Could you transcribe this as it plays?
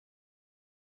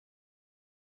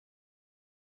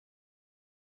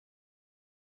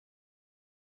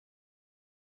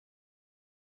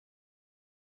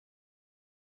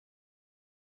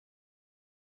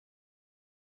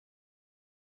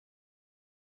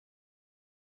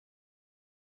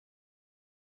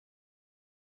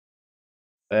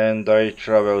And I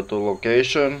travel to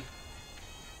location.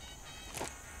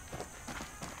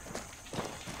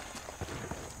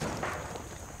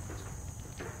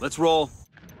 Let's roll.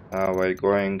 Now I'm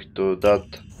going to that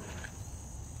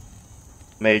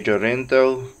major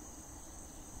intel.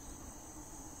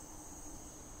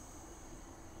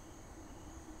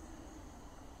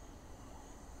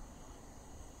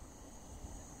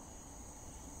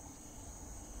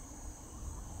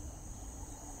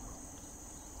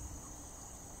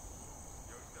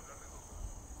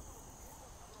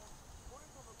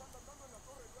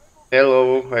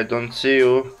 Hello, I don't see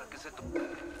you,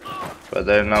 but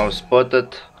I'm now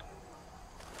spotted.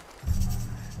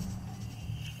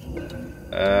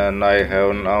 And I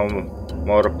have now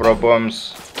more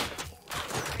problems.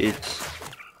 It's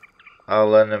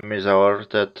all enemies are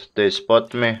alerted, they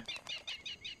spot me.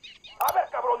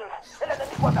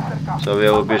 So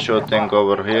we'll be shooting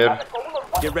over here.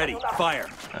 Get ready, fire.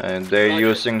 And they're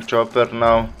using chopper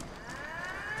now.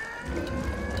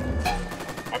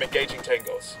 I'm engaging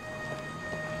tangos.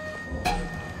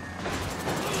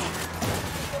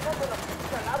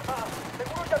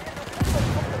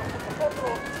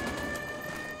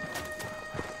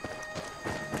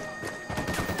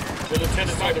 The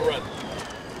lieutenant's on the run.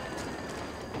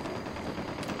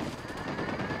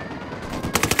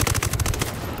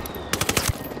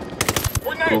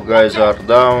 Two guys are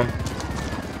down.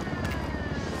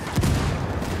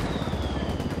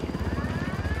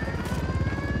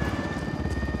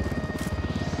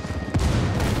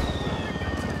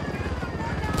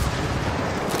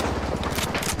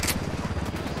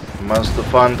 Must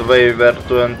find a way where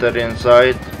to enter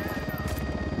inside.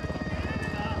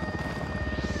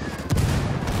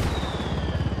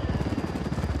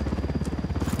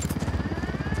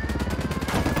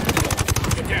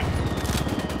 Get down.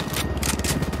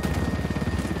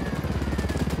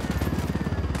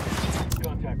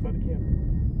 Contact by the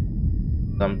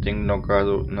camera. Something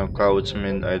knockouts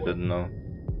mean, I don't know.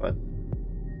 But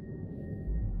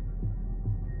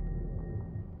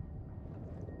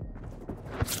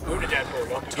Wounded that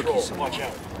bird on patrol. Watch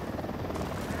out.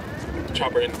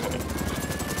 Chopper incoming.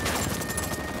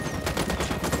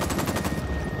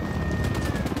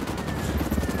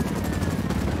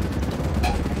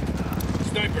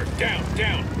 Sniper,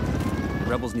 down.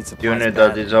 Rebels need supplies. unit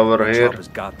that is over here. Chopper's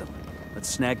got them. Let's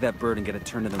snag that bird and get it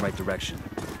turned in the right direction.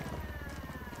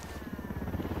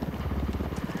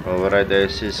 Alright, I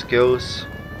see skills.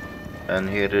 And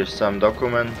here is some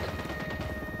document.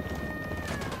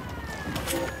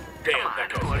 Damn, that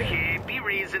guy's dead. Jorge, be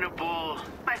reasonable.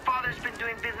 My father's been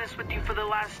doing business with you for the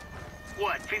last,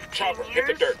 what, 15 Chopper, years? hit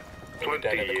the dirt. 20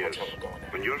 Dad had the years. cartel going there.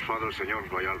 When your father, Senor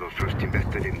Gallardo, first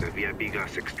invested in the Via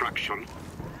Bigas extraction,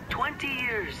 20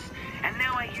 years. And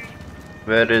now I hear you.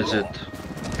 Where is it?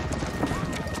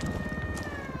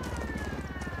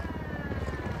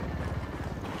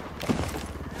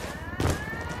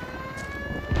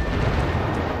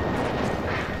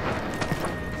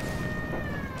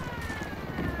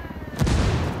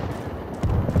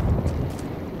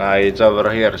 Ah, it's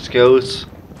over here. Skills.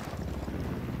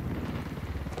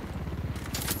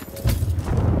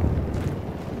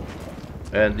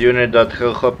 And unit that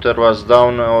helicopter was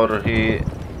down or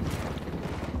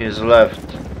he's left.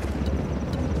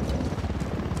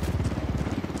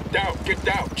 Down, get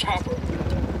down, chopper.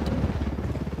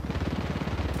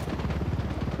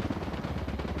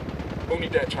 Only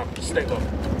that chopper, stay low.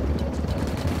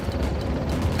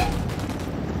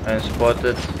 And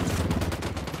spotted.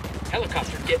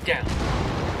 Helicopter, get down.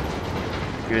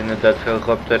 Unit that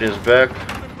helicopter is back.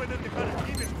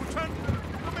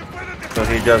 So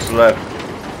he just left.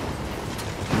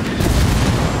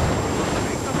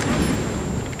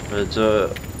 Let's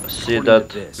see According that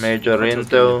to this, major cartel's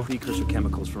getting intel. the precursor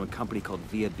chemicals from a company called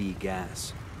Via B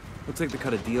Gas. Looks like they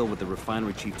cut a deal with the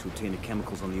refinery chief to obtain the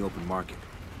chemicals on the open market.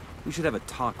 We should have a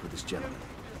talk with this gentleman.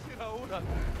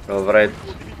 Alright,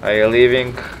 are you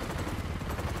leaving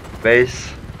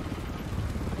base?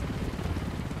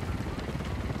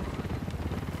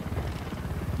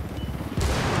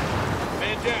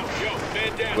 Man down, yo,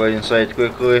 man down. Go inside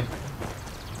quickly.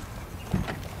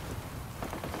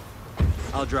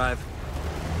 I'll drive.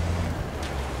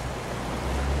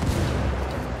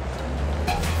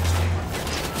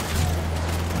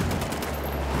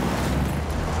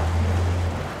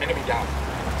 Enemy down.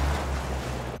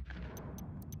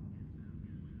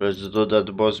 Let's do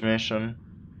that boss mission.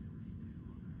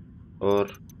 Or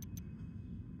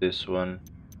this one.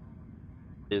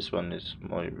 This one is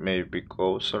maybe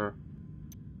closer.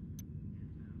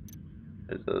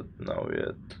 I don't know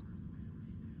yet.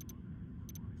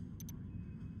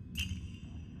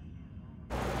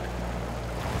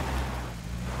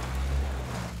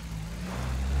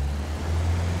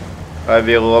 I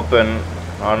will open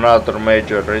another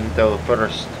major intel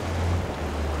first.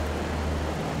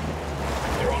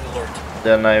 They're on alert.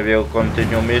 Then I will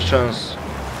continue missions.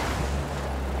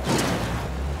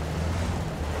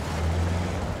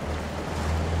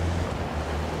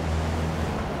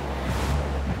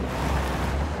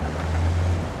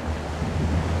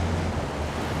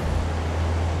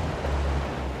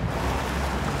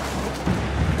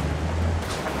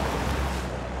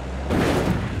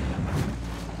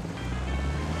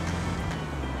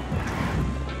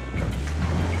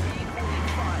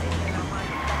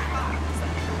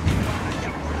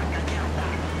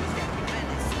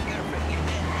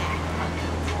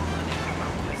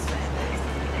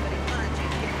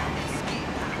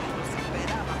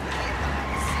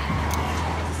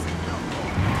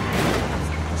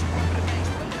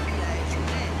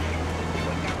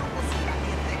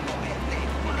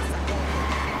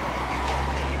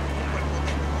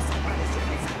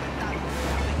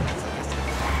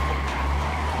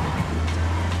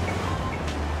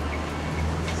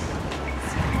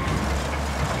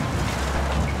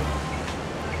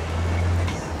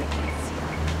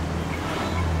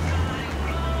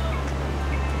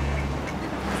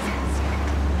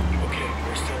 Okay,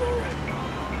 we're still alright.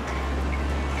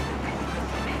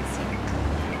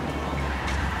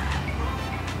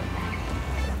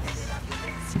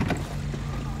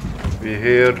 We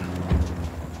here.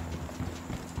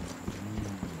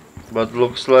 But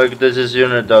looks like this is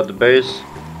unit at base.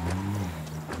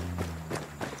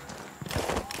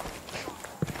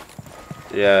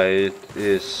 Yeah, it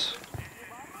is.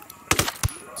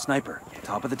 Sniper,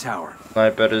 top of the tower.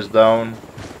 Sniper is down.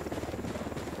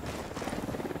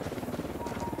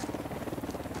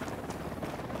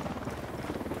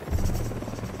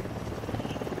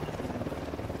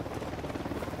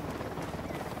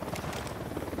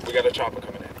 We got a chopper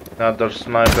coming in. Another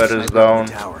sniper is Sniper on down.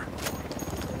 the tower.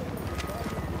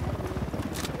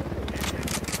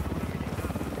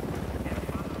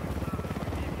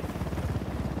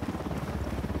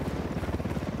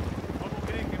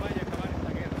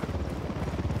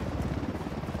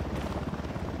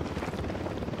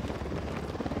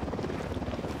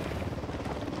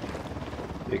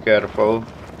 Be careful.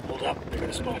 Hold up, they're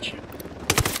gonna spot you.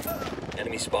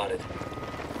 Enemy spotted.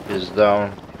 He's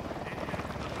down.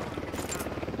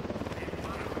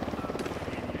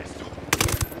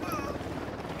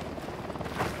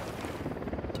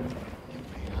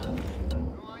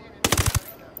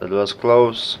 That was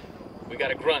close. We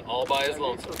got a grunt all by his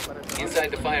lonesome.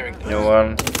 Inside the firing New pin.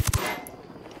 one.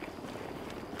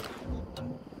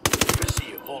 I see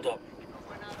you, hold up.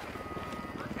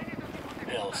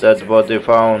 Hell, Dead body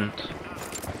found.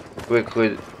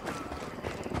 Quickly.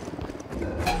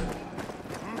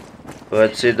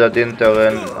 Let's see that intel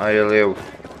and I leave.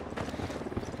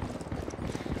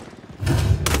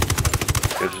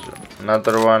 Here's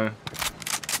another one.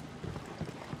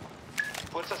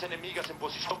 Fuerzas enemigas en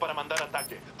posición para mandar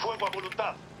ataque. Fuego a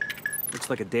voluntad. Looks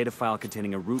like a data file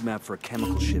containing a route map for a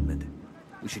chemical shipment.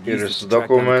 We should use Here's this to track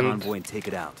down the document. convoy and take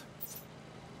it out.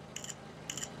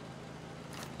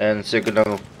 And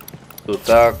signal to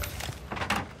TAC.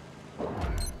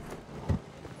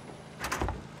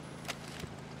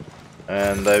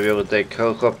 And I will take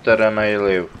helicopter and I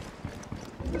leave.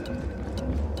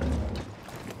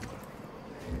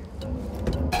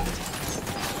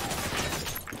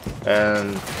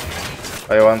 And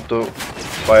I want to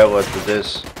pilot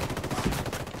this.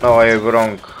 No, I have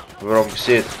wrong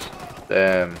seat.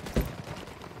 Damn.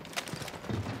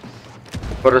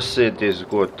 First seat is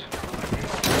good.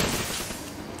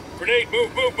 Grenade,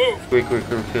 move! Quick.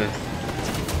 Grenade,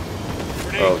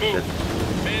 Oh move! shit.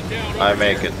 Man down, I over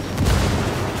make here. it.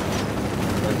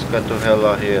 Let's get to hell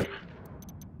out here.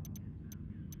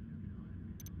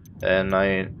 And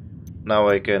now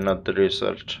I cannot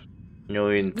research new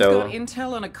We've got intel.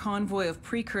 intel on a convoy of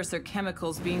precursor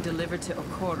chemicals being delivered to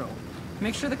Okoro.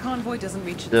 Make sure the convoy doesn't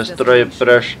reach its Destroy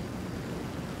destination.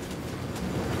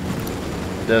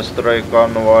 Destroy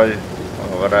convoy.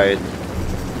 Alright.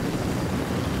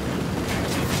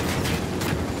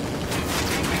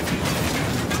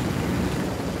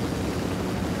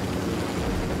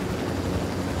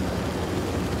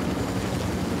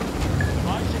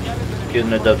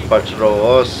 Unit at patrol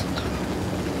lost.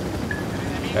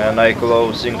 And I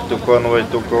closing to convoy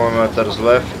 2 kilometers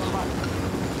left.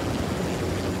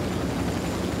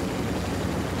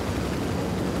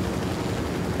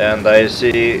 And I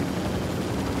see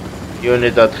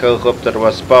unit at helicopter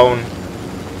was spawned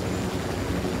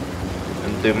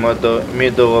in the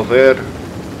middle of air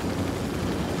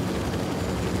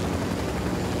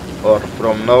or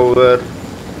from nowhere.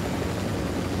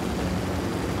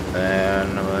 And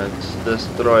And let's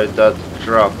destroy that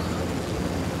truck.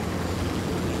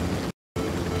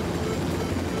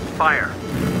 Fire.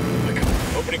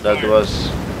 Opening That fire. was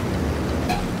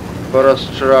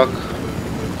first truck.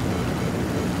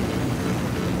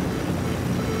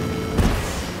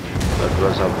 That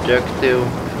was objective.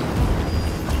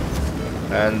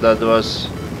 And that was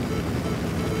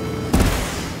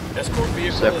Escort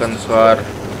vehicle second is car.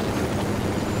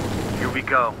 Here we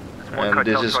go. There's one And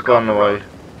cartel this is truck off the road. convoy.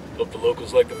 Hope the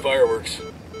locals like the fireworks.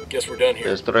 Guess we're done here.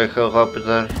 Destroy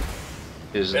helicopter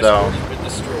is Escort down. has been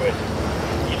destroyed.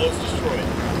 Helo's destroyed.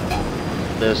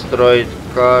 Destroyed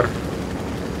car.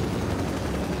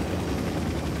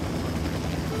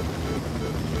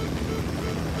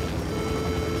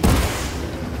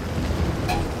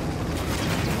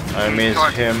 I miss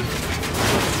him.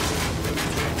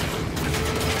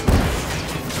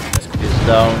 He's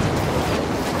down.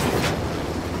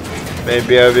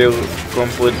 Maybe I will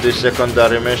complete the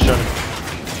secondary mission.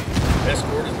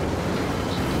 Escort is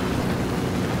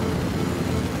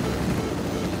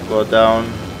Go down.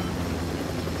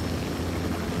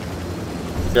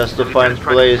 Just to find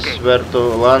place where to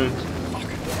land.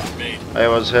 made. I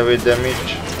was heavy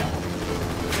damage.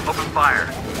 Open fire.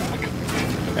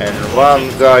 And one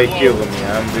guy killed me,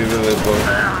 unbelievable.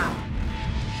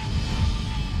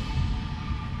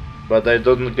 But I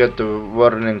don't get the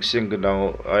warning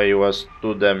signal, I was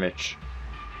too damaged.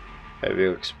 I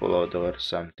will explode or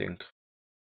something.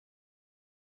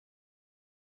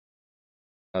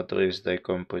 At least I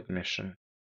complete mission.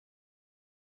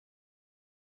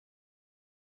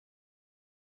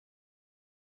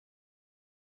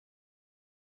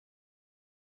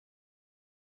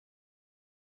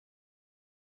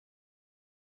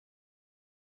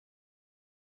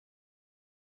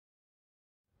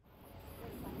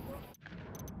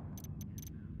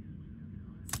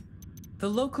 The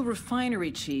local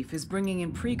refinery chief is bringing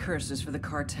in precursors for the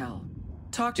cartel.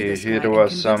 Talk to this guy Here and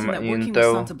was convince some him that working with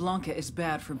intel. Santa Blanca is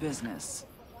bad for business.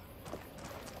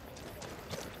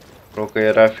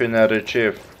 Okay, refinery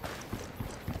chief.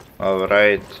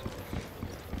 Alright.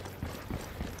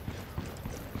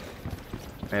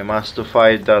 I must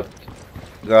fight that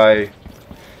guy.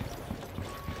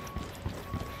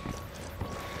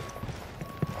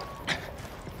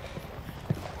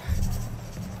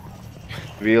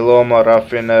 Viloma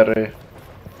refinery.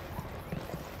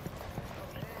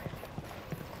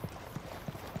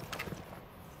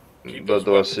 Keep That those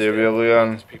was weapons down. civilian.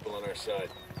 There's people on our side.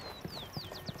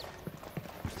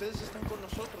 Ustedes están con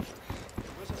nosotros.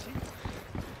 ¿No es así?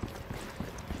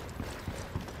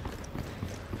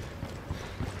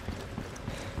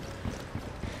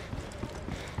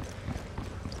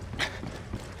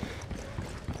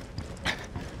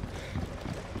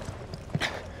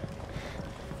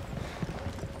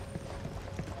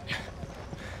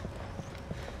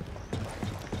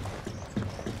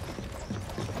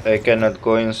 I cannot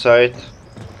go inside.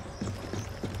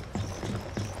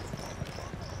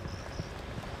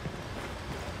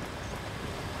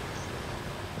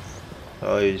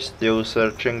 Oh, he's still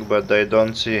searching, but I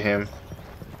don't see him.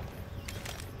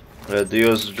 Let's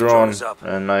use drone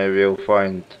and I will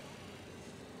find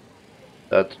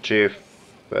that chief.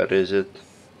 Where is it?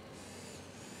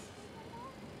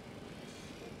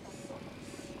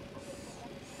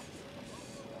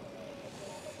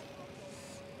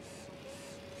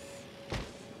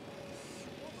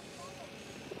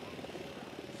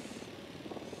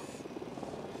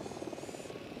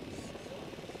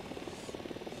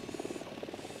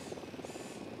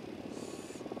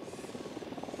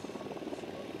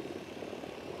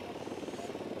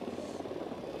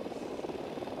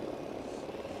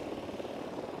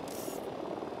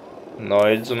 No,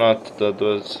 it's not. That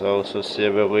was also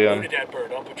civilian. Loaded at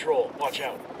bird on patrol. Watch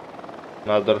out.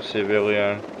 Another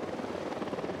civilian.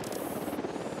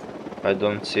 I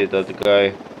don't see that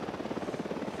guy.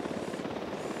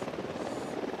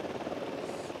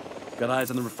 Got eyes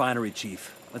on the refinery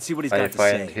chief. Let's see what he's I got to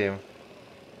find say. him.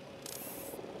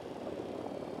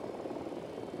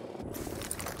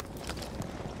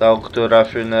 Talk to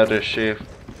refinery chief.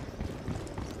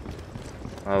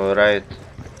 Alright.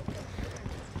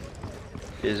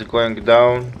 He's going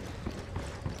down.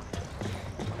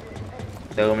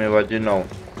 Tell me what you know.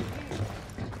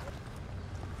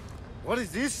 What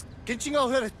is this? ¿Qué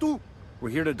chingados eres tú? We're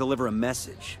here to deliver a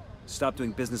message. Stop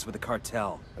doing business with the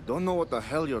cartel. I don't know what the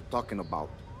hell you're talking about.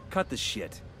 Cut the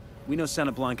shit. We know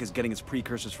Santa Blanca is getting its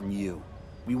precursors from you.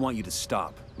 We want you to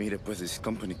stop. Mire, pues this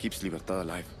company keeps Libertad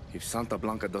alive. If Santa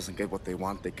Blanca doesn't get what they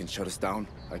want, they can shut us down.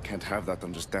 I can't have that,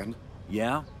 understand?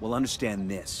 Yeah? Well, understand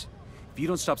this. If you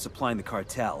don't stop supplying the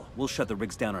cartel, we'll shut the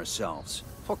rigs down ourselves.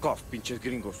 Fuck off, pinches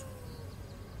gringos.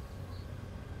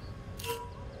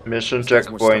 Mission This guy's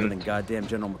more stubborn than checkpoint. goddamn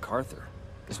General MacArthur.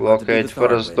 Guess we'll have to do Locate this the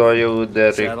hard first way, then. oil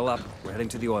derrick. Saddle up. We're heading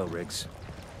to the oil rigs.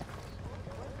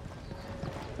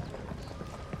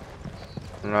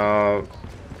 Now,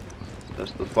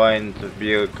 just to find the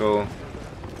vehicle.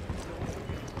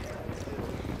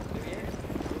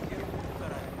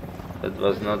 That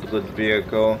was not good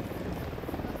vehicle.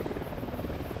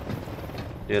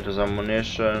 Here's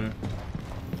ammunition.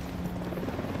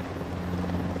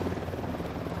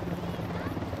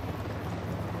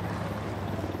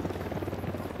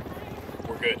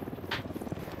 We're good.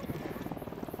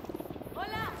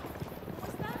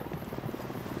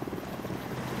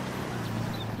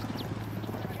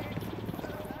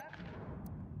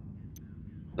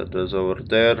 That was over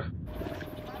there.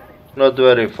 Not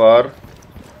very far.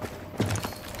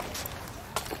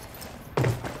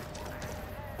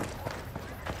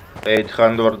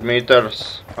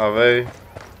 $800 away.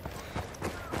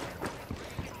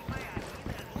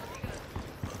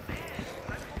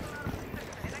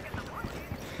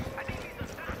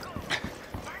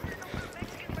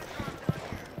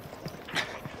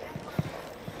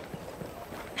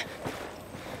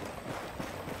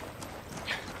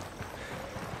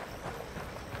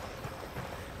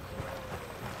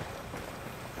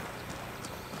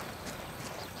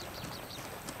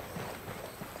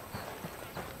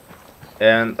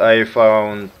 And I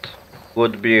found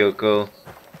good vehicle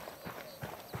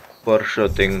for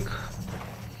shooting.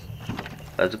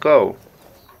 Let's go.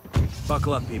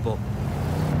 Buckle up, people.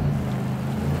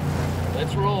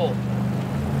 Let's roll.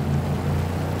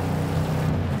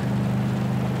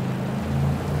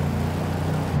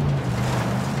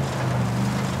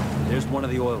 There's one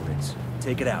of the oil rigs.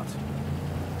 Take it out.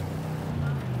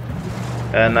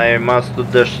 And I must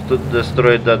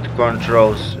destroy that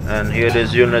controls. And here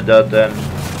is Unidad and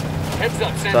Heads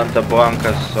up, Sam. Santa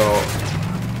Blanca, so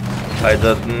I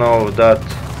don't know that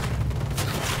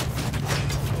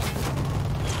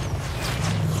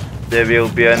there will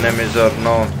be enemies or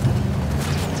no.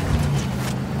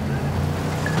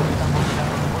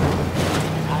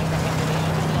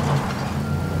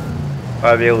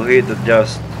 I will hit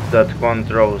just that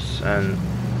controls and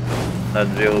that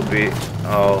will be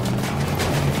all.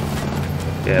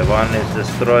 Yeah, one is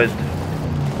destroyed,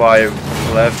 5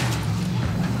 left.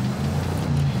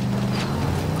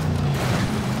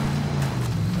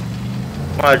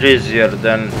 Much easier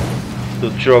than to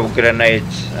throw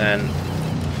grenades and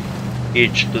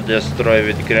each to destroy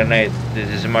with grenade. This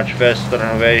is much faster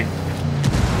way.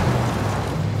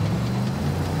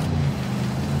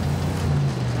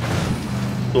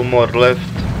 Two more left.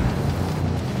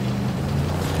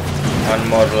 One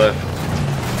more left.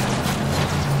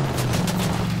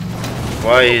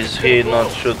 Why is he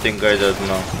not shooting? I don't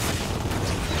know.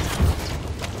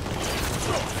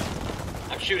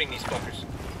 I'm shooting these fuckers.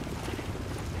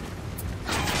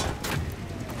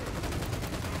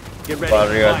 Get ready.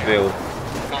 Barry at Fire. will.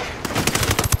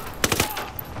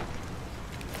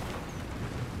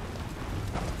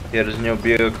 Here's new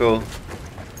vehicle.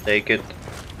 Take it.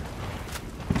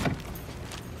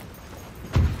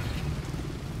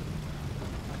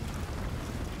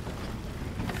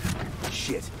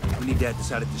 Shit. We need Dad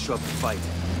decided to show up to fight.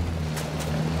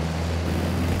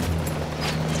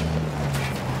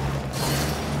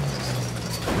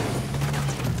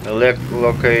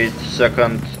 Locate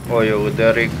second oil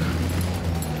derrick.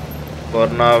 For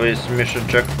now is mission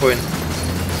checkpoint,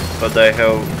 but I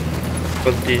have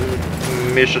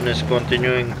mission is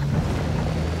continuing.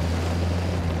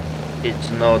 It's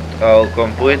not all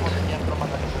complete.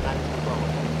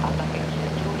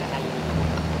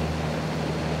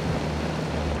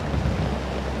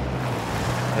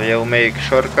 We'll make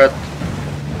shortcut.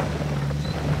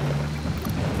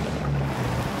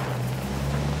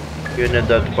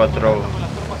 Unidad patrol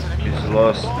is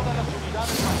lost.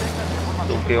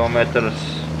 2 kilometers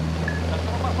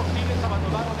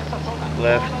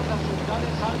left.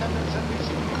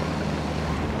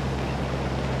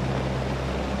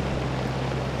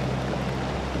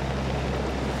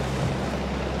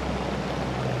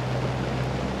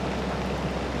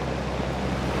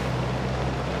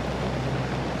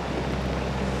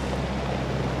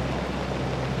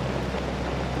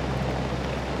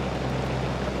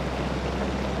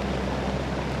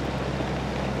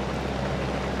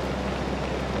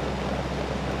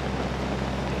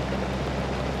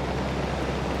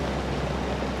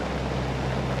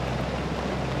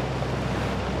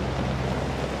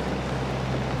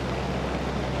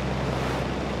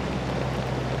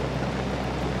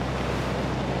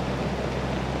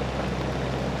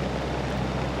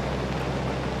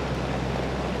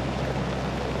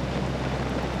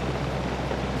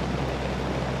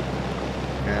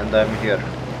 And I'm here.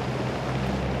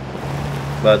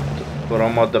 but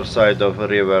from other side of the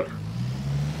river.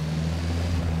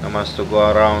 I must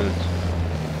go around.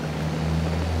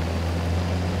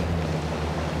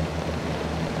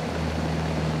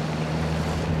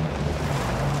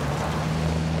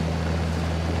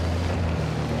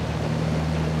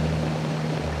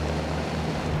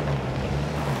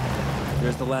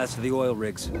 There's the last of the oil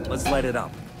rigs. Let's light it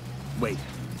up. Wait.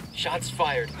 Shots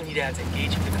fired. Unidad's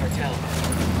engaged with the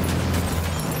cartel.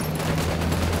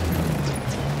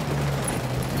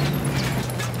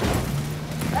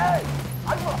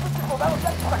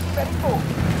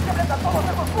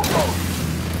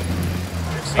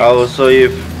 Also,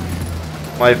 if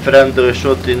my friend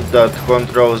shooting that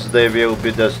controls, they will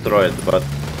be destroyed, but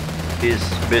he's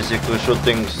basically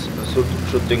shooting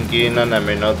in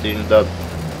enemy, not in that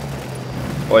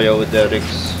oil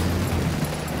derricks.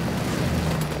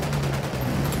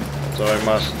 So I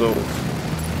must do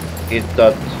hit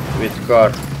that with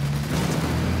car.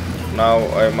 Now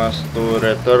I must do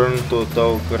return to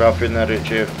talk refinery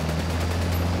chief.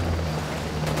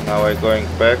 Now I'm going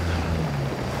back.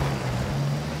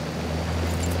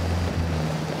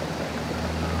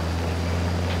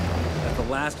 That's the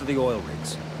last of the oil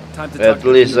rigs. Time to talk At to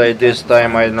least the this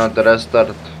time I not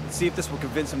restart. See if this will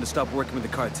convince him to stop working with the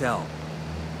cartel.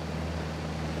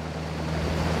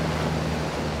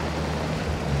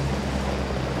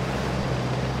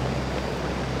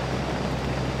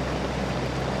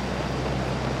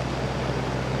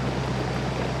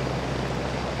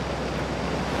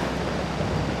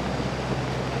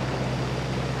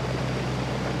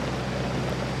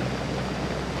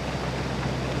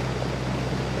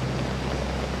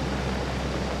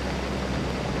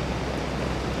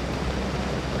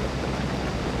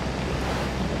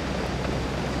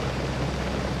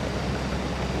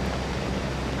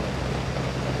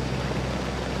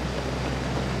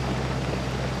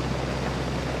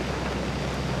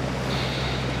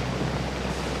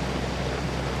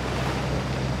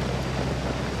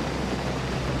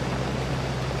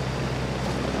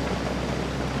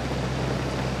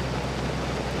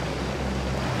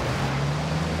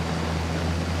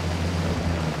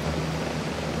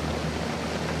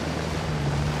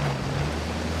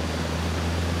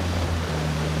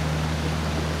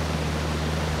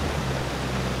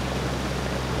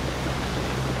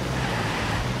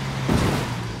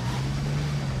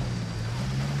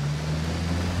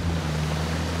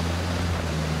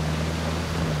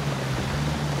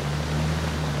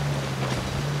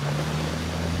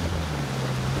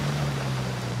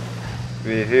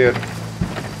 We here.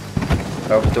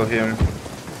 Talk to him.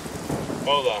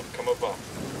 Hola, ¿cómo va?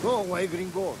 Go away,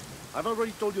 gringo. I've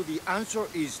already told you the answer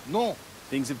is no.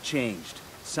 Things have changed.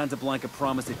 Santa Blanca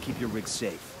promised to keep your rigs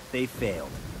safe. They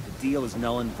failed. The deal is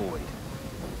null and void.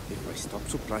 If I stop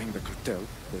supplying the cartel,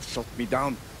 they'll shut me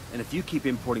down. And if you keep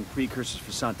importing precursors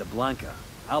for Santa Blanca,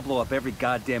 I'll blow up every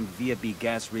goddamn VFB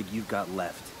gas rig you've got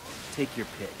left. Take your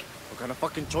pick. What kind of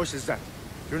fucking choice is that?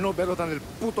 You're no better than el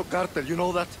puto cartel, you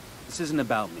know that? This isn't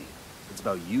about me. It's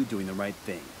about you doing the right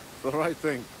thing. The right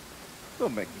thing.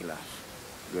 Don't make me laugh.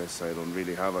 Guess I don't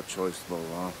really have a choice though,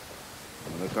 huh?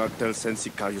 When the cartel sends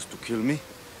sicarios to kill me,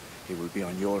 he will be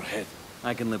on your head.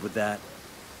 I can live with that.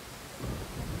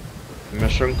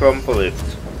 Mission complete.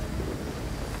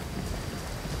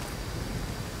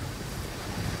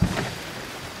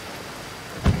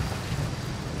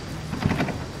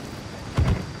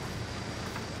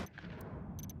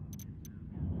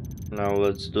 Now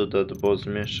let's do that boss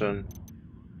mission.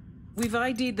 We've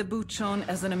ID'd the Buchon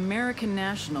as an American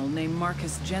national named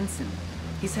Marcus Jensen.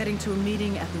 He's heading to a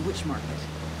meeting at the Witch Market.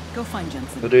 Go find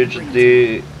Jensen. Reach Bring him to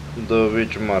me. the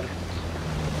witch market.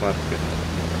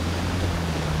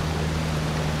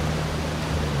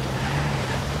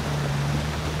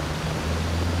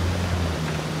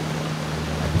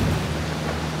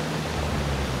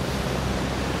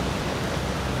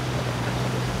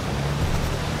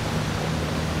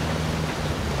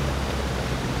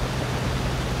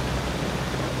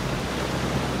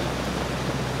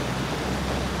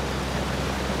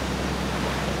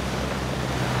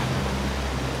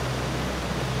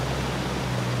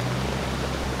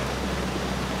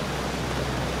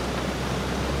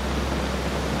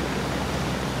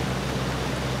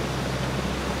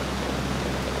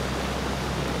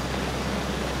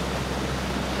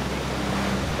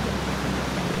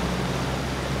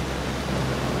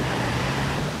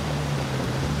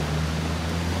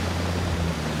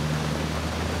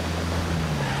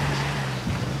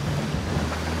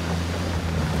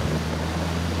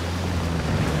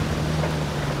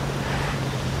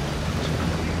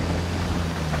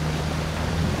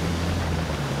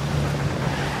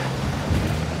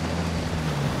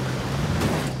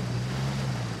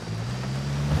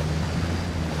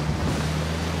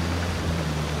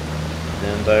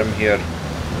 And I'm here.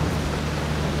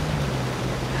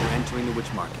 We're entering the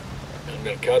witch market. El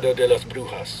Mercado de las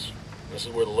Brujas. This is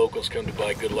where the locals come to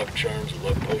buy good luck charms,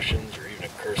 luck potions, or even a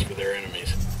curse for their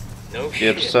enemies. No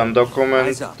shit. Here's some document,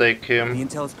 Eyes up. take The him.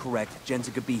 intel is correct.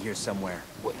 Jensen could be here somewhere.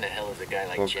 What in the hell is a guy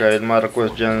like Okay, Jensen Marcus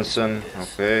for? Jensen,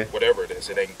 okay, Whatever it is,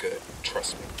 it ain't good.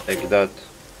 Trust me. take that.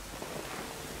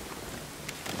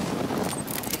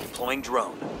 Deploying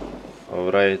drone.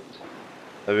 Alright.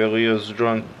 I will use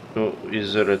drone to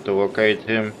easier to locate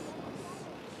him.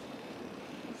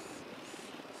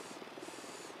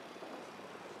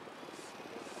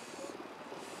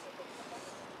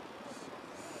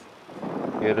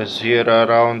 He is here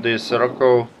around this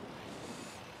circle.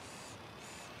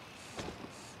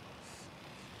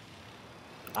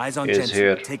 Eyes on He's Jensen.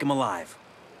 here. Take him alive.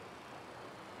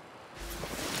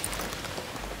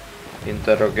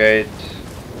 Interrogate.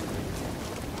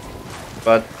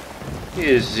 But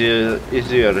easier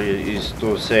is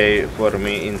to say for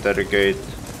me interrogate.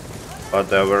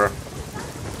 Whatever.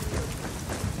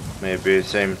 Maybe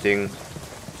same thing.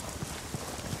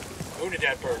 Wounded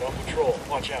that bird on patrol.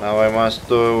 Watch out. Now I must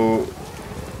to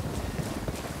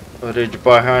reach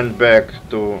behind back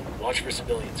to Watch for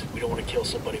civilians. We don't want to kill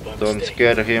somebody by don't mistake.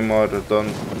 scare him or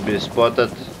don't be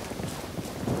spotted.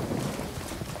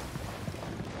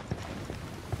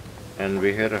 And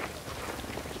we here.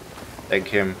 Take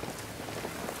him.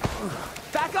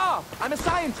 Back off! I'm a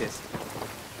scientist.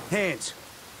 Hands.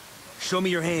 Show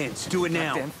me your hands. Do it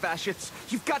now. Damn fascists!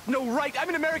 You've got no right! I'm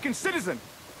an American citizen!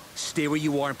 Stay where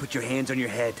you are and put your hands on your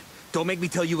head. Don't make me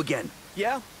tell you again.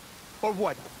 Yeah? Or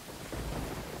what?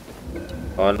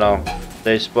 Oh no,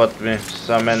 they spot me.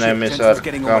 Some enemies Jensen's are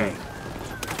getting come. away.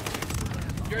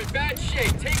 You're in bad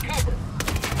shape. Take cover.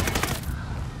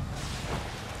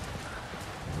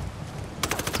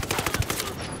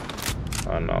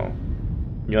 Oh no.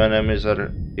 New enemies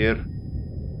are here.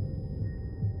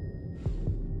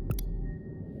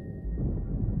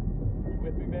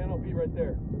 With me, man. I'll be right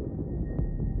there.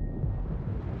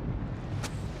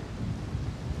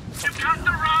 You got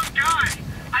the wrong guy!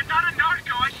 I'm not a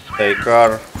narco, I swear! Take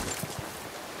car.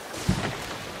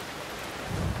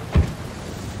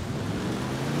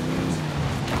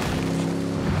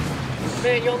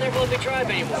 Man, y'all never let me drive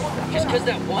anymore. Just 'cause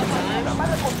that one time?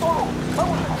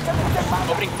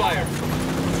 Opening fire.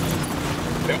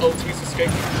 Their OT's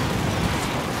escaping.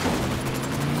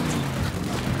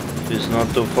 It's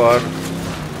not too far.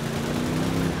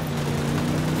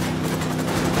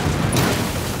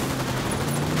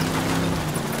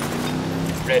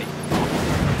 Ready.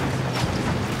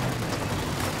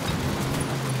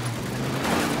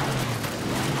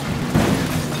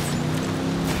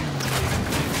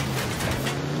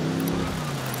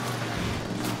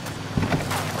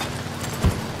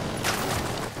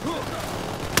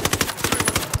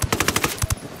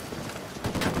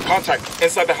 Contact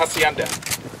inside the hacienda.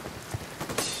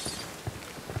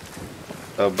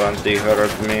 The bounty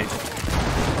heard me.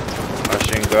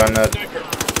 Machine gunner. Sniper.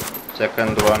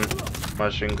 Second one.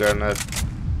 Machine gunner.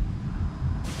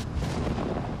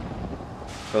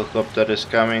 Helicopter is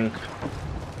coming.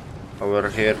 Over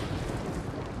here.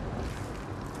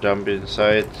 Jump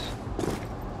inside.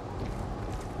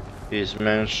 His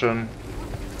mansion.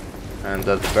 And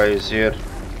that guy is here.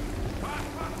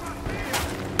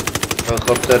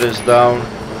 Helicopter is down.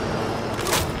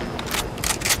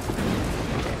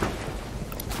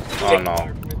 Oh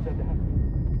no.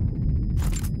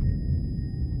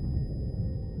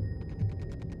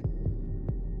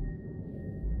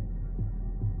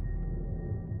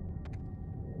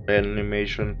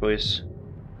 Animation, please.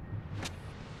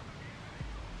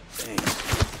 Thanks.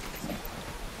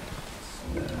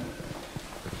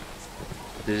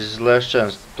 This is last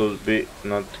chance to be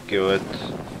not killed.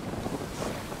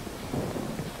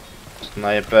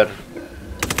 Sniper.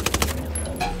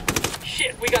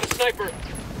 Shit, we got a sniper.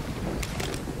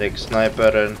 Take sniper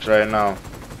and try now.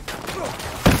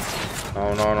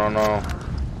 No, no, no, no.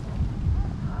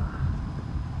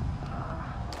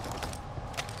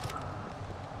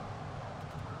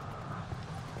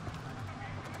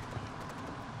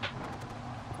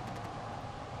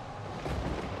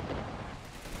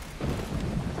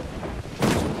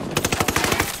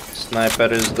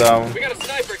 Sniper is down. We got a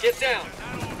sniper. Get down.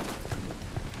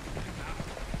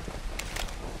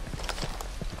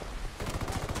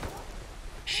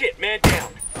 Shit, man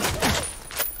down.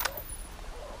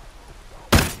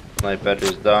 Sniper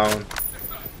is down.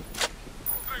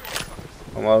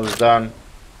 Almost done.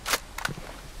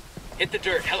 Hit the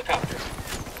dirt. Helicopter.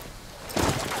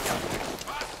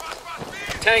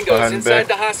 Tango's Behind inside back.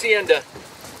 the hacienda.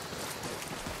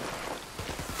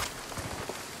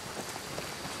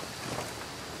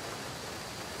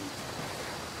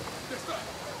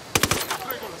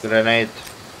 Grenade.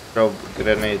 Drop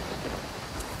grenade.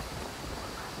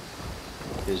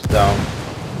 He's down.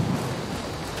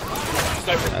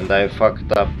 And I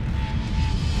fucked up.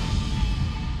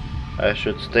 I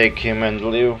should take him and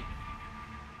leave.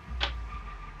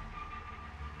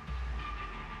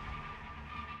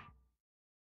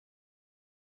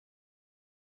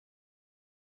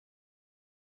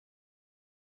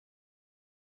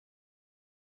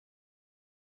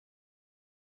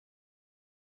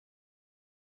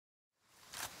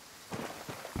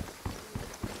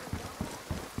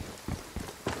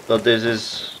 So this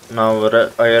is now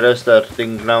I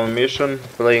restarting now mission,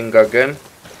 playing again.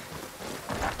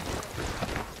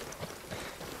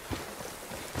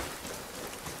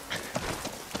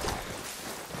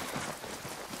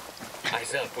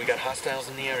 Eyes up, we got hostiles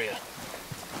in the area.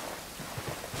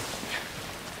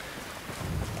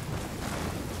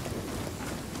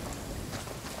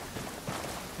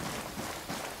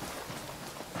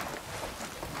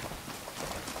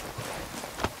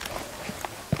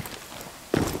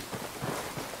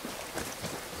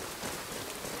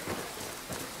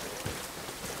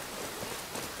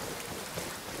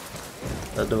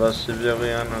 That was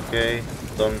civilian, okay.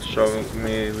 Don't show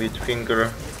me with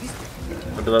finger.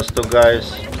 That was two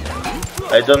guys.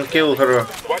 I don't kill her.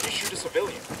 Why'd you shoot a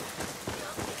civilian?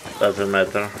 Doesn't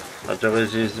matter. At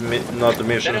least it's not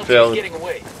mission That LT is failed. getting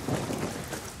away.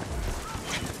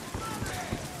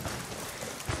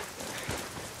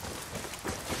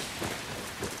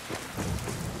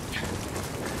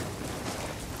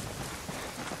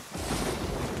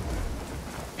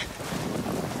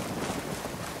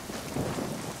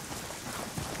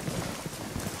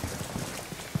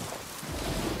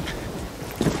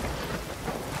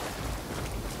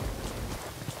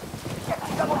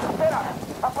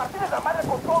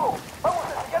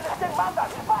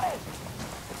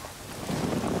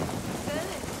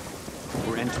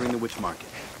 We're entering the witch market.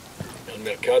 El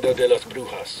Mercado de las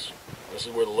Brujas. This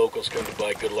is where the locals come to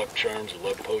buy good luck charms,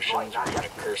 luck potions, or even a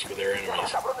curse for their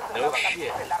enemies. No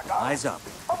shit. Eyes up.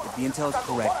 If the intel is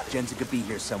correct, Jensen could be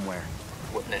here somewhere.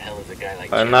 What in the hell is a guy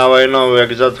like And now I know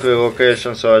exactly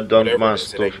location, so I don't Whatever it must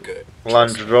is, it to ain't good.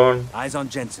 launch drone. Eyes on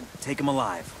Jensen. Take him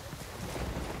alive.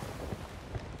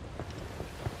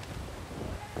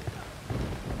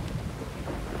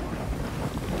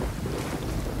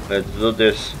 Let's do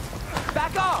this.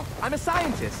 Back off! I'm a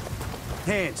scientist!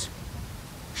 Hands.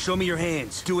 Show me your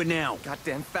hands. Do it now.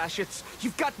 Goddamn fascists!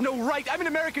 You've got no right! I'm an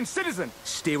American citizen!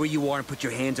 Stay where you are and put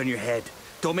your hands on your head.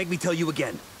 Don't make me tell you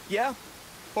again. Yeah?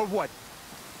 Or what?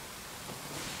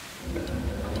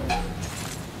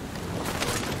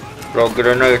 Throw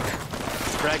grenade.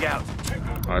 Frag out.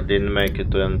 I didn't make it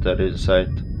to enter inside.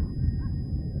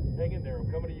 Hang in there,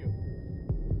 I'm coming to you.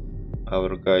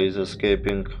 Our guy is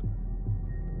escaping.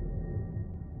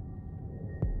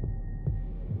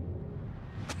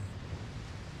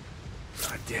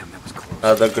 God damn, that was close.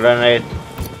 Another grenade.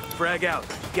 Frag out.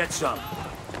 Get some.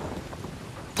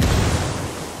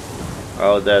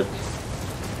 Oh, that.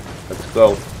 Let's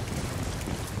go.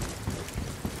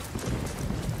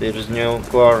 There's new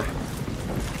core.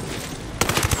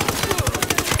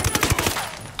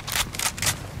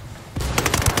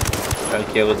 I'll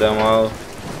kill them all.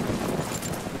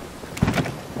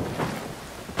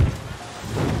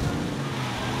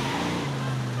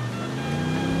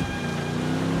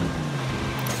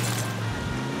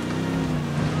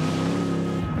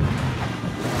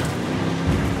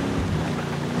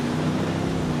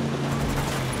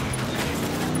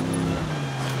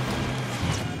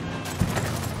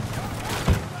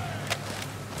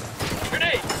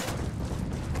 Grenade!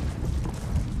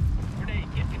 Grenade,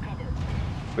 get to cover.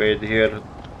 Wait here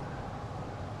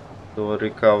to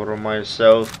recover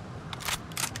myself.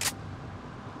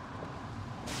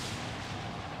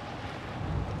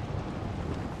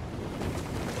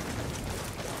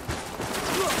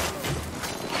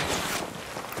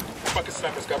 Fucking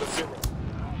sniper's got a 0.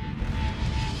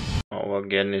 Oh,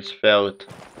 again it's failed.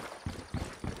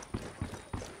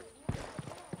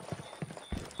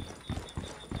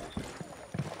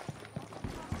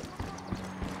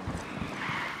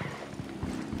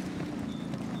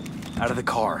 Out of the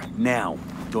car. Now.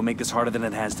 Don't make this harder than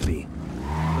it has to be.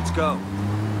 Let's go.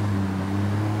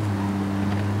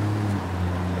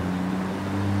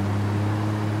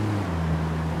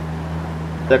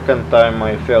 Second time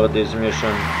I failed this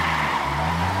mission.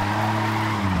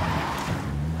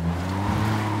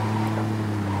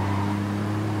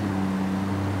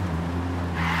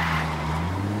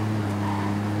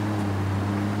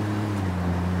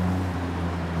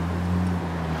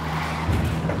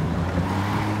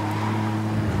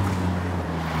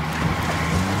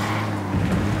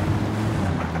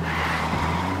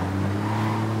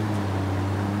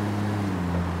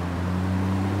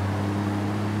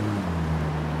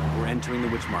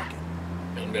 witch market?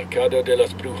 El Mercado de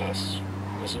las Brujas.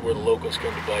 This is where the locals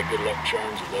come to buy good luck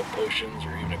charms, love potions,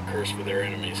 or even a curse for their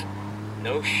enemies.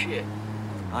 No shit.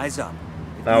 Eyes up.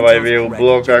 If Now the I intel's will correct,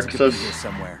 block Jensen could be access. here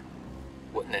somewhere.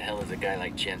 What in the hell is a guy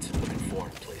like Jensen looking for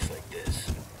in a place like this?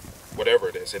 Whatever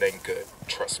it is, it ain't good.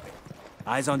 Trust me.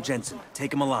 Eyes on Jensen.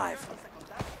 Take him alive.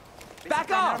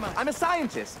 Back off! I'm a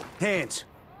scientist. Hands.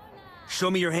 Show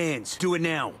me your hands. Do it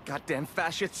now. Goddamn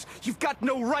fascists. You've got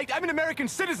no right. I'm an American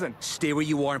citizen. Stay where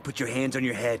you are and put your hands on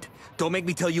your head. Don't make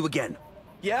me tell you again.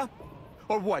 Yeah?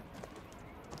 Or what?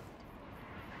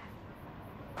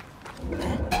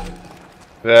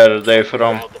 Where are they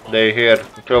from? They here.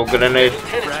 Throw grenade.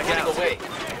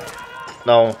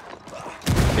 No.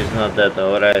 He's not dead,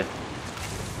 alright.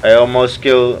 I almost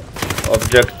killed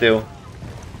objective.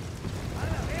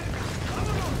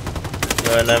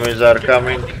 The enemies are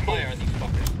coming.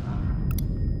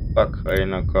 Fuck, I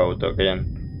knock out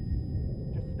again.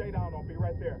 Just stay down, I'll be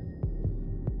right there.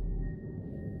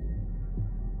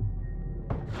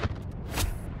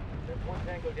 There's one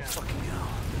tango down. Fucking hell.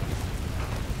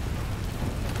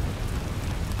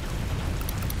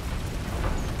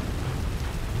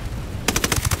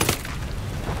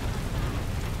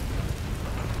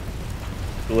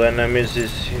 Two enemies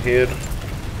is here.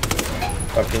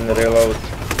 Fucking reload.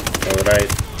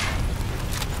 Alright.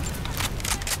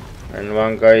 And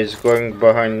one guy is going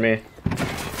behind me.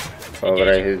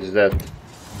 Alright, he's dead.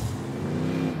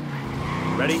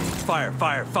 Ready? Fire,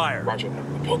 fire, fire. Roger that.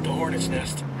 We built the hornet's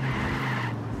nest.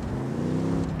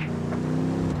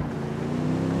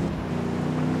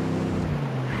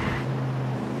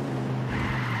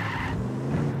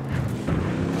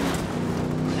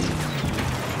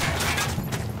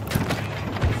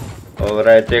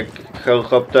 Alright, take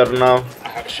helicopter now. I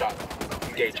have a shot.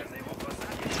 Engaging.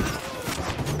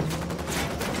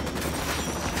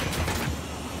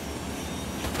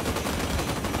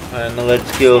 And let's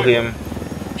kill him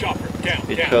Chopper, down,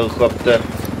 with down. helicopter.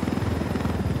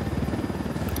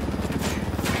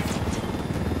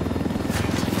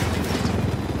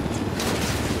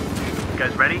 You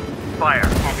guys ready? Fire.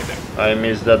 Target them. I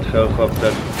missed that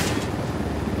helicopter.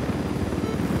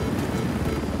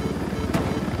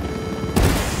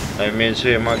 I miss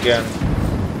him again.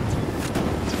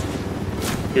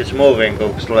 He's moving,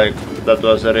 looks like that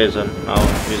was the reason. Now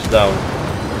he's down.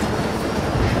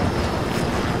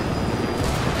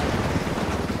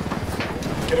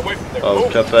 Get away from there. Oh,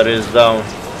 Move. chopper is down.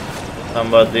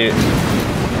 Somebody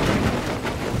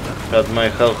shot my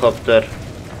helicopter.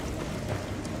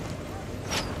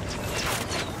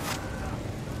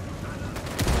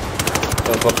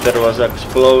 Helicopter was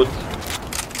explode.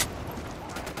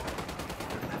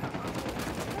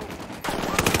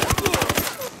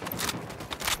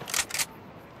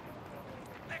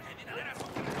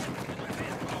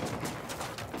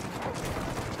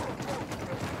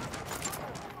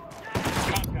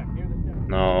 Contact near the center.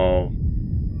 No.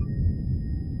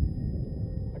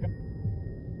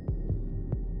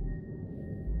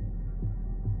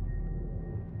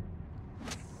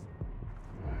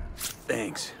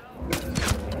 Thanks.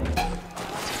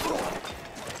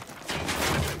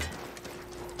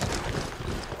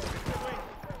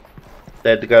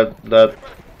 That got that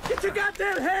Get your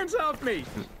goddamn hands off me!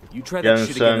 You try that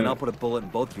shit again Jensen. and I'll put a bullet in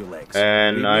both your legs.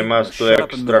 and Leave I me? must Now to shut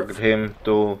up and extract move. him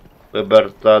to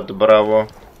Libertad Bravo.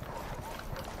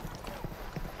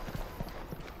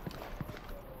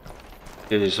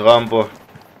 This is Rambo.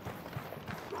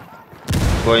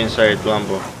 Go inside,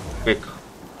 Rambo. Quick.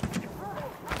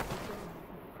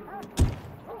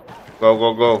 Go,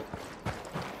 go, go.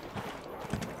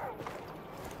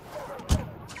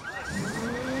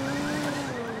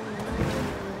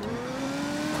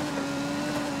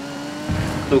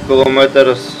 Two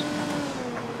kilometers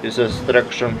is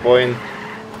extraction point.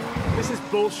 This is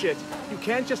bullshit. You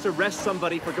can't just arrest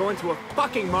somebody for going to a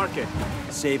fucking market.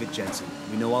 Save it, Jensen.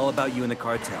 We know all about you and the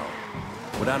cartel.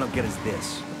 What I don't get is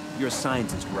this. You're a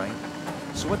scientist, right?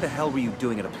 So what the hell were you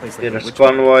doing at a place like the Here's witch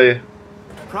market? convoy.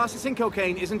 Processing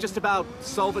cocaine isn't just about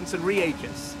solvents and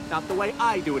reagents. Not the way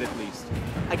I do it, at least.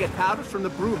 I get powders from the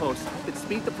brew host that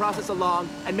speed the process along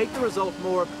and make the result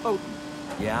more potent.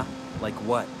 Yeah? Like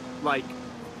what? Like,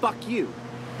 fuck you.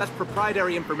 That's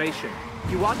proprietary information.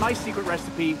 You want my secret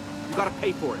recipe, you gotta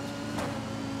pay for it.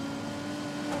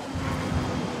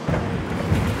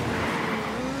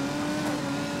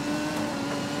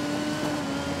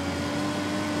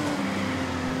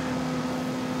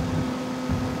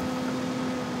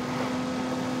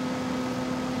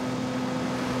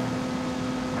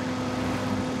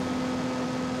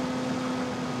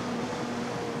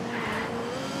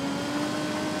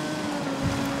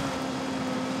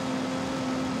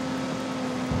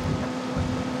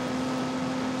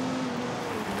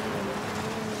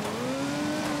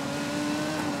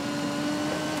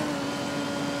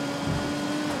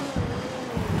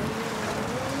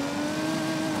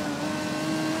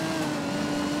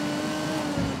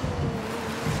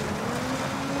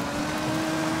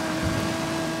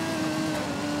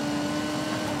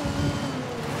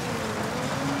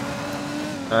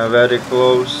 I'm very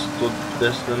close to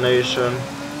destination.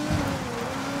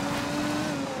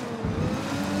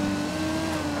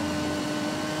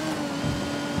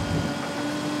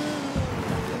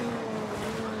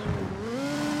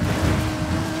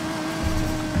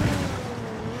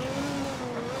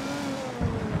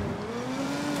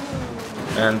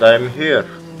 And I'm here.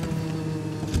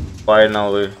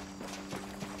 Finally.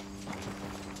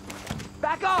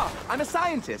 Back off! I'm a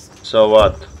scientist. So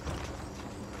what?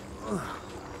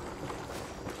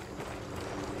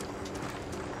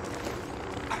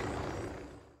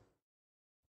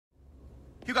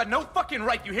 You got no fucking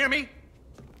right, you hear me?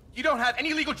 You don't have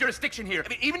any legal jurisdiction here. I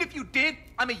mean, even if you did,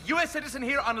 I'm a US citizen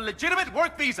here on a legitimate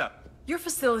work visa. You're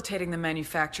facilitating the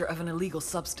manufacture of an illegal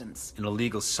substance. An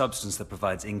illegal substance that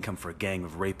provides income for a gang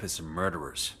of rapists and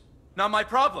murderers. Not my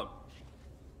problem.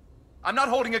 I'm not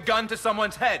holding a gun to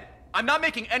someone's head. I'm not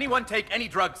making anyone take any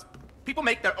drugs. People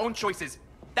make their own choices.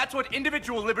 That's what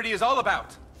individual liberty is all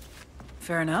about.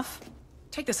 Fair enough.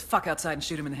 Take this fuck outside and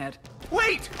shoot him in the head.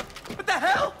 Wait! What the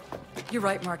hell? You're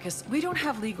right, Marcus. We don't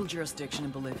have legal jurisdiction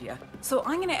in Bolivia. So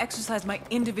I'm gonna exercise my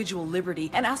individual liberty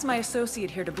and ask my associate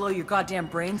here to blow your goddamn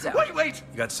brains out. Wait!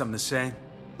 You got something to say?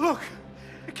 Look,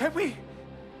 can we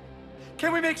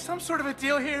make some sort of a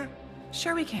deal here?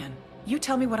 Sure we can. You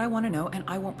tell me what I want to know and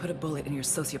I won't put a bullet in your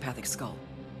sociopathic skull.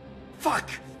 Fuck!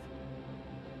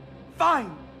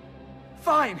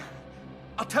 Fine.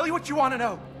 I'll tell you what you want to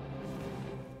know.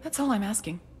 That's all I'm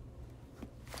asking.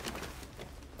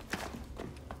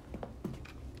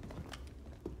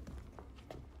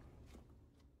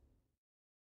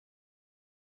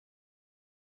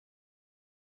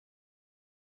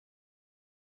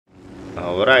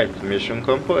 Alright, mission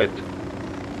complete.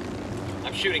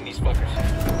 I'm shooting these fuckers.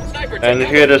 Sniper, take And that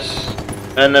here is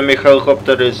enemy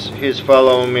helicopter he's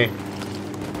following me.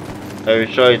 I will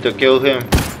try to kill him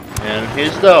and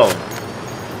he's down.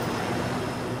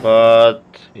 But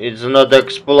it's not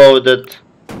exploded.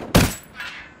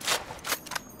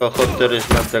 Helicopter is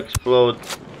not explode.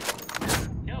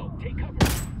 one. No, take cover.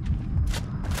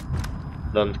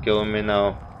 Don't kill me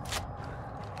now.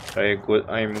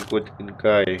 I'm a good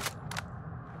guy.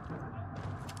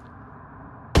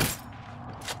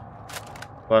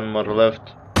 One more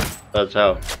left. That's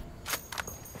how.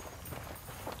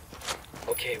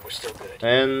 Okay, we're still good.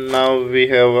 And now we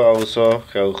have also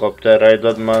helicopter. I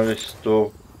don't manage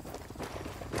to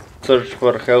search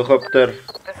for helicopter.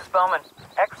 This is Bowman.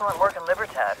 Excellent work in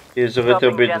Libertad. He's a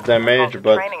little bit damaged,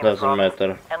 but doesn't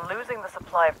matter. And losing the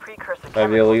supply of precursor I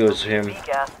will use him.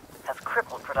 gas has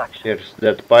crippled production. Here's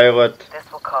that pilot. This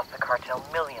will cost the cartel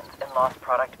millions in lost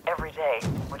product every day,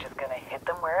 which is gonna hit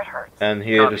them where it hurts. And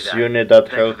here's Unidad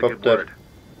helicopter.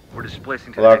 We're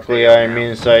displacing to Luckily I'm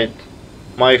inside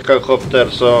my helicopter,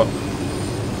 so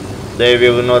they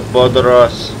will not bother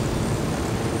us.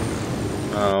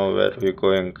 Now where are we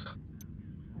going?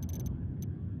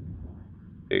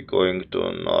 We're going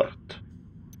to north.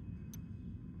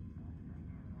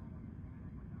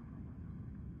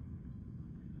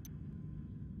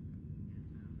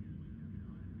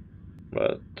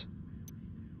 But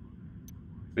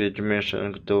which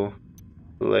mission to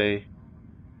play?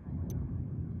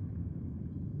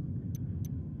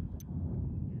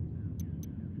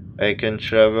 I can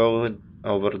travel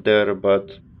over there,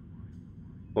 but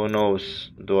who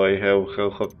knows? Do I have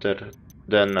helicopter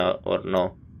then or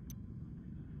no?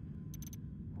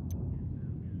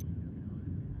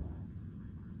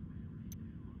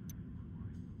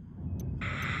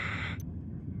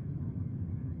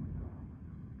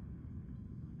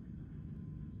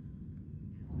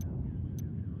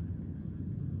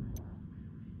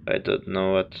 I don't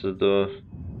know what to do.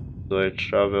 Do I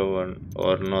travel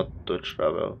or not to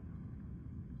travel?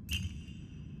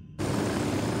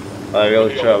 I will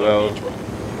travel.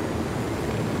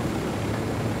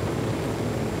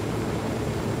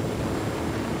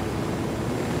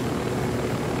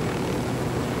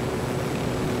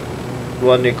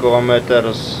 "20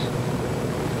 kilometers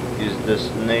is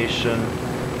destination."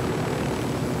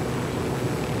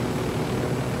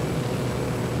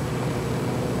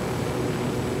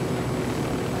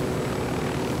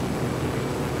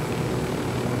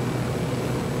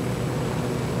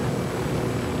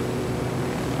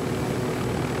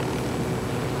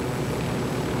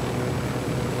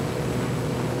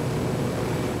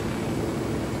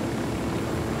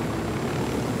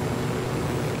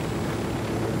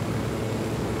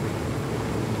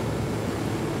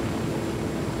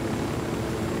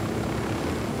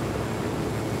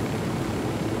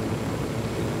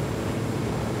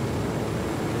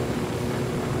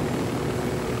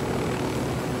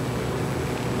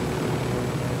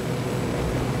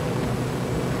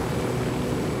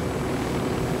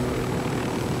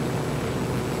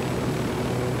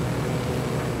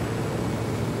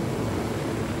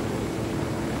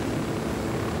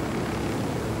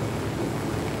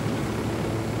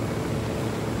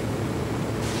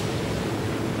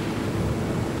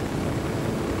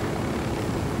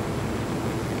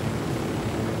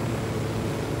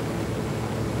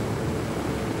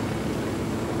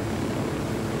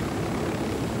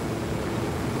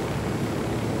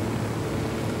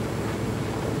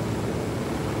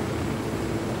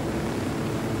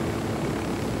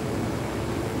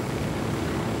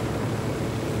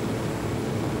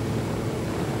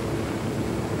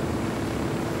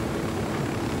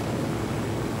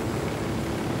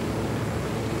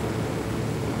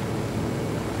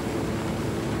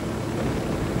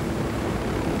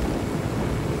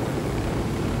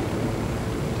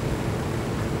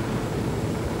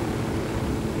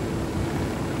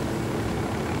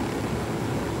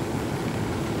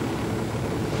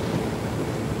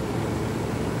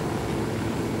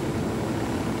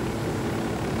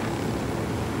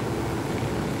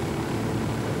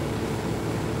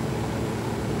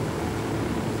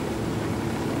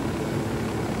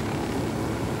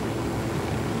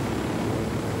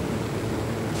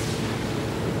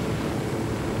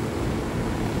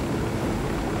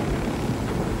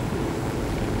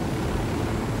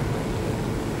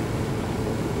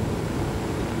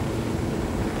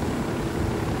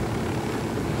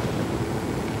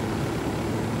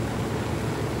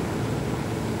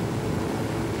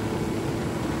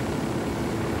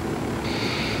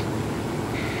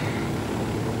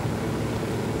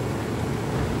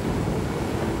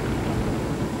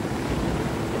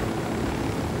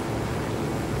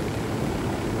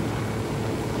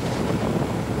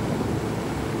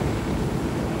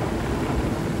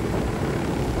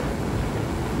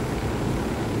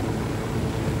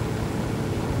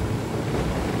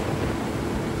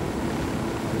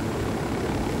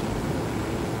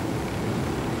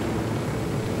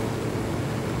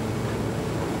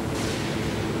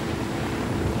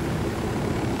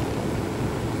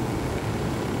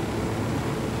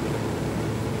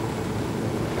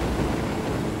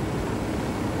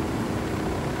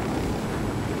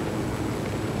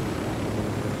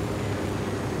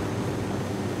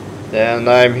 And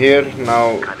I'm here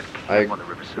now. Kind of I camp on the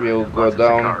riverside. will go Lots of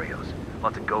down. Sicarios.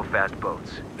 Lots of go-fast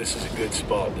boats. This is a good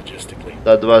spot logistically.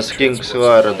 That was Transport King's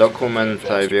supplies Lair and things document. I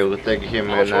faster will from here. take him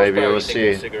How much and I horsepower will you think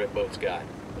those see. cigarette boats got?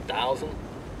 1,000?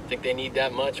 Think they need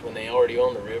that much when they already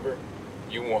own the river?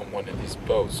 You want one of these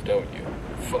boats, don't you?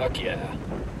 Fuck yeah.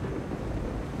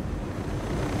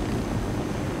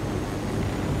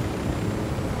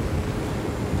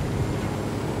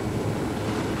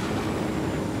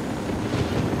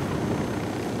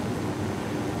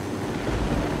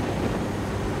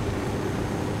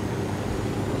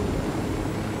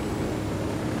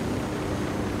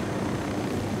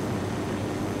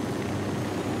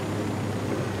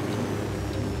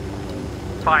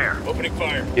 Fire! Opening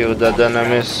fire. Kill the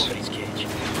enemies. Somebody's cage.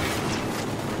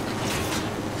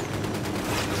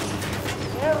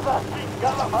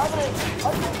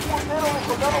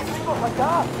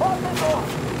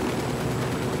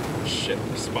 Shit,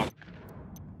 the spot.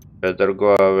 Better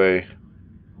go away.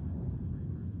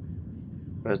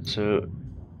 Let's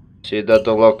see that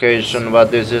location.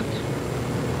 What is it?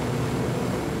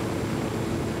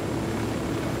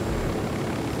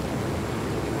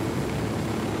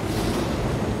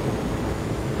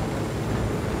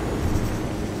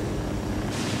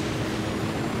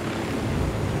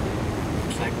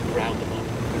 Looks like we round them up.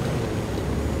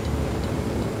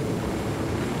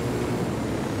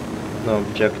 No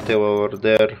objective over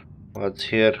there. What's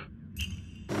here?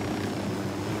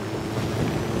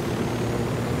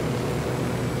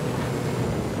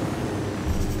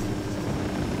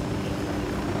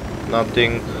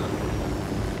 Nothing.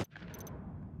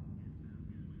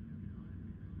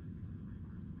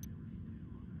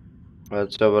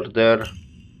 What's over there?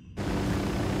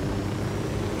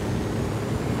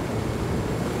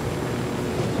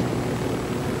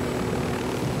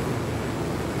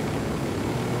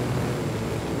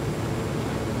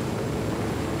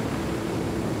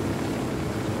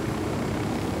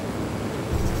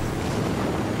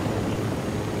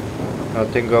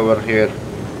 Nothing over here.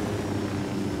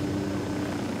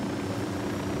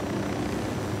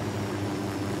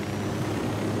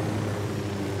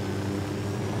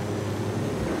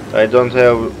 I don't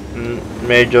have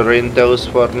major intels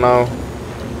for now.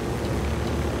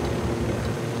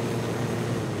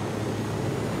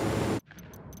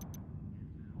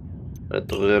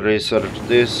 Let's research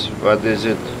this. What is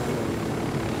it?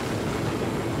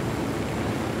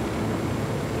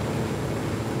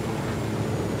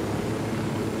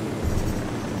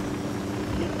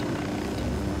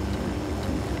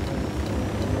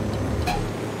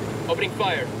 Opening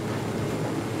fire.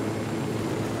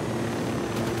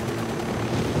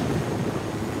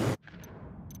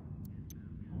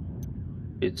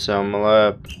 It's some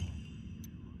lab.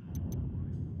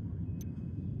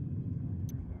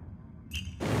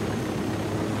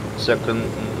 Second,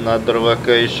 another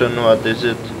location. What is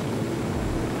it? This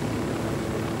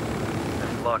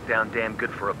lockdown damn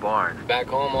good for a barn. Back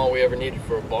home, all we ever needed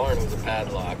for a barn was a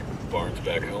padlock. Barns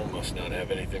back home must not have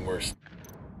anything worse.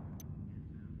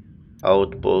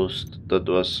 Outpost. That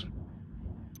was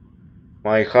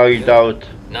my hideout.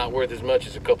 Not worth as much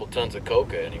as a couple tons of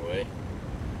coca, anyway.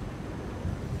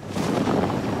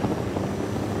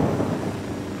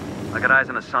 I got eyes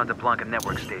on the Santa Blanca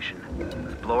network station.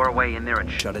 Let's blow our way in there and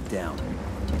Shut it down.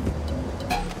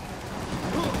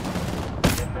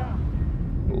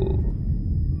 Ooh.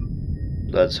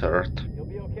 That's hurt. You'll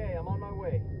be okay. I'm on my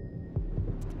way.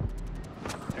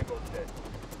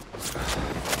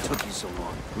 Took you so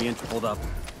long. Re-entry. Hold up.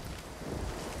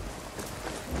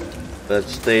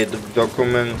 Let's take the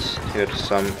documents. Here's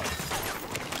some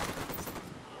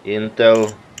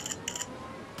intel.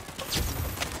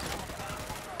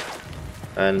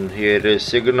 And here is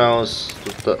signals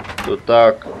to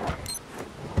talk.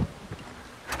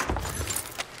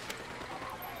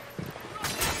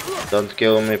 Don't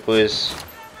kill me, please.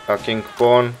 Fucking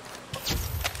phone.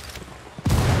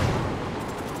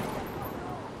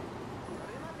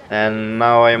 And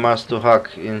now I must to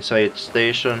hack inside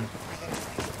station.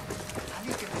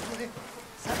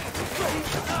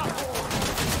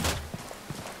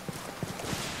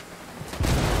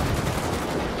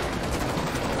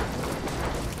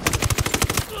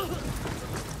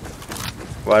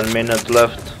 One minute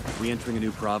left. Re-entering a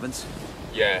new province?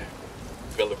 Yeah,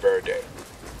 Villa Verde.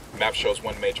 Map shows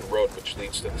one major road which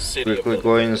leads to the city Quickly of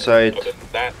go Villa Verde. inside. Other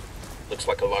than that, looks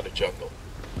like a lot of jungle.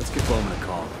 Let's give Bowman a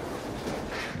call.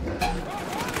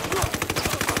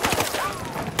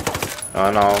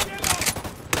 Oh no.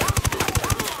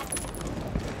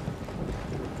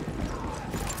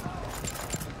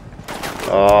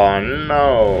 Oh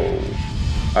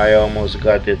no. I almost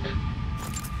got it.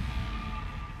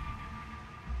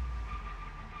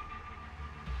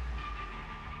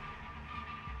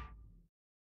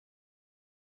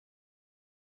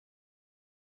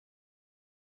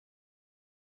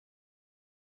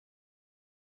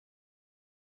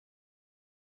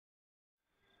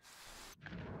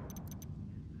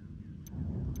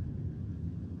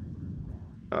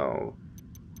 Now,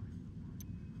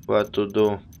 what to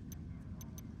do?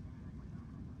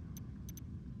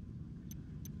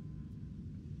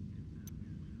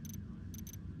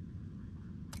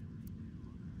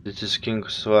 This is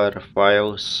Kingsware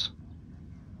files,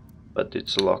 but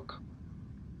it's locked.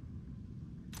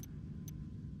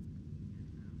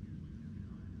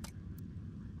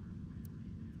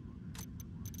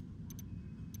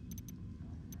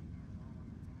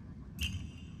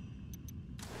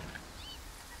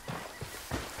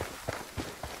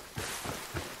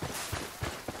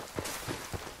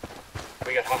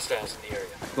 We got hostiles in the area.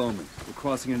 Bowman, we're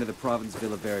crossing into the province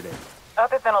Villa Verde.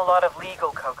 Other than a lot of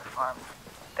legal coca farms,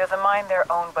 there's a mine there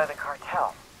owned by the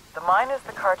cartel. The mine is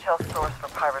the cartel's source for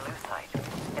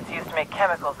pyrolusite. It's used to make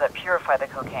chemicals that purify the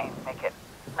cocaine, make it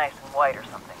nice and white or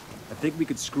something. I think we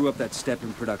could screw up that step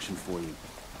in production for you.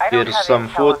 I don't Here's have some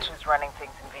intel on food who's running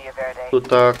things in Villa Verde. to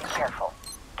talk. Be careful.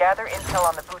 Gather intel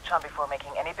on the Buchon before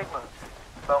making any big moves.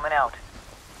 Bowman out.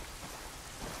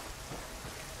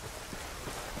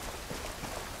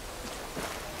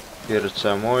 Here's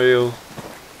some oil.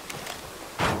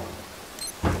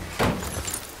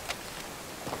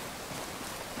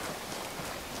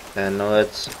 And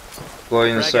let's go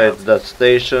inside that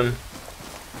station.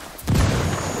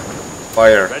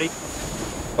 Fire. Ready?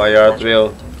 Fire at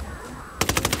will.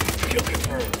 Kill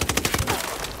confirmed.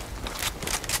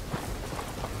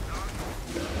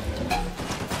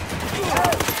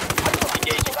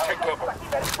 Engaging. Check cover.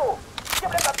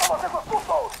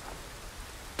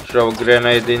 Throw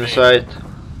grenade inside.